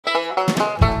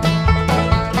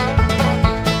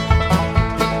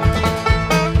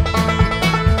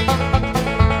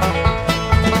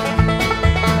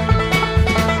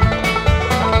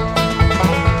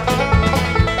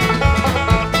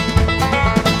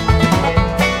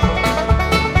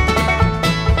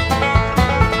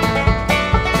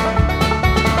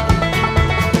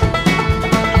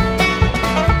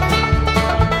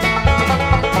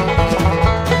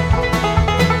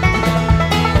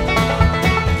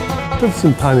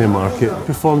Tiverton Pannier Market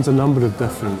performs a number of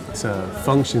different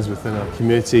functions within our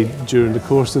community during the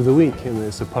course of the week. And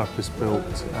it's a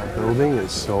purpose-built building.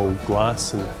 It's all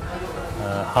glass and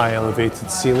high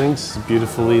elevated ceilings,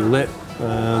 beautifully lit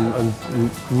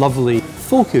and lovely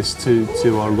focus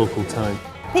to our local town.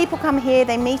 People come here,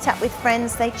 they meet up with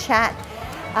friends, they chat,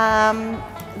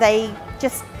 they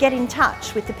just get in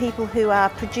touch with the people who are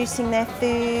producing their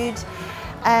food.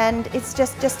 And it's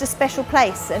just a special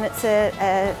place, and it's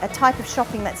a type of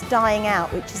shopping that's dying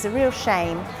out, which is a real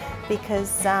shame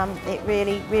because it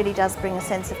really does bring a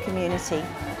sense of community.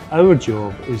 Our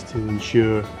job is to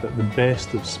ensure that the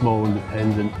best of small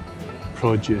independent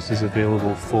produce is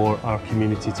available for our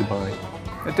community to buy.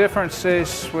 The difference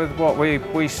is with what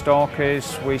we stock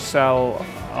is we sell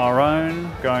our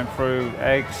own, going through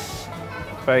eggs,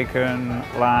 bacon,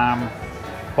 lamb,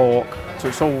 pork. So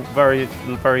it's all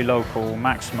very local,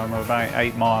 maximum of about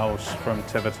 8 miles from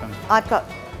Tiverton. I've got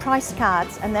price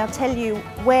cards and they'll tell you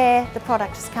where the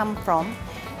product has come from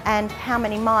and how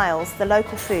many miles the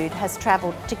local food has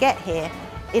travelled to get here.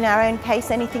 In our own case,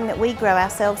 anything that we grow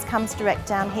ourselves comes direct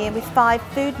down here with 5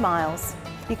 food miles.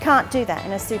 You can't do that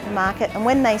in a supermarket, and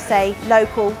when they say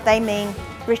local, they mean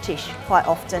British quite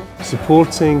often.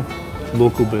 Supporting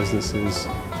local businesses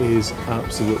is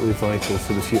absolutely vital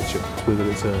for the future, whether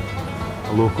it's a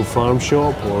local farm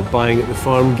shop or buying at the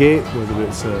farm gate, whether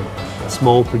it's a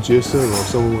small producer or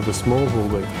someone with a small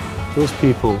holding. Those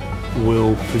people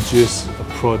will produce a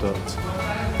product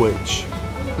which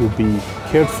will be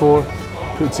cared for,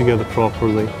 put together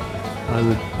properly,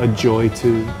 and a joy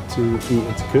to eat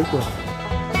and to cook with.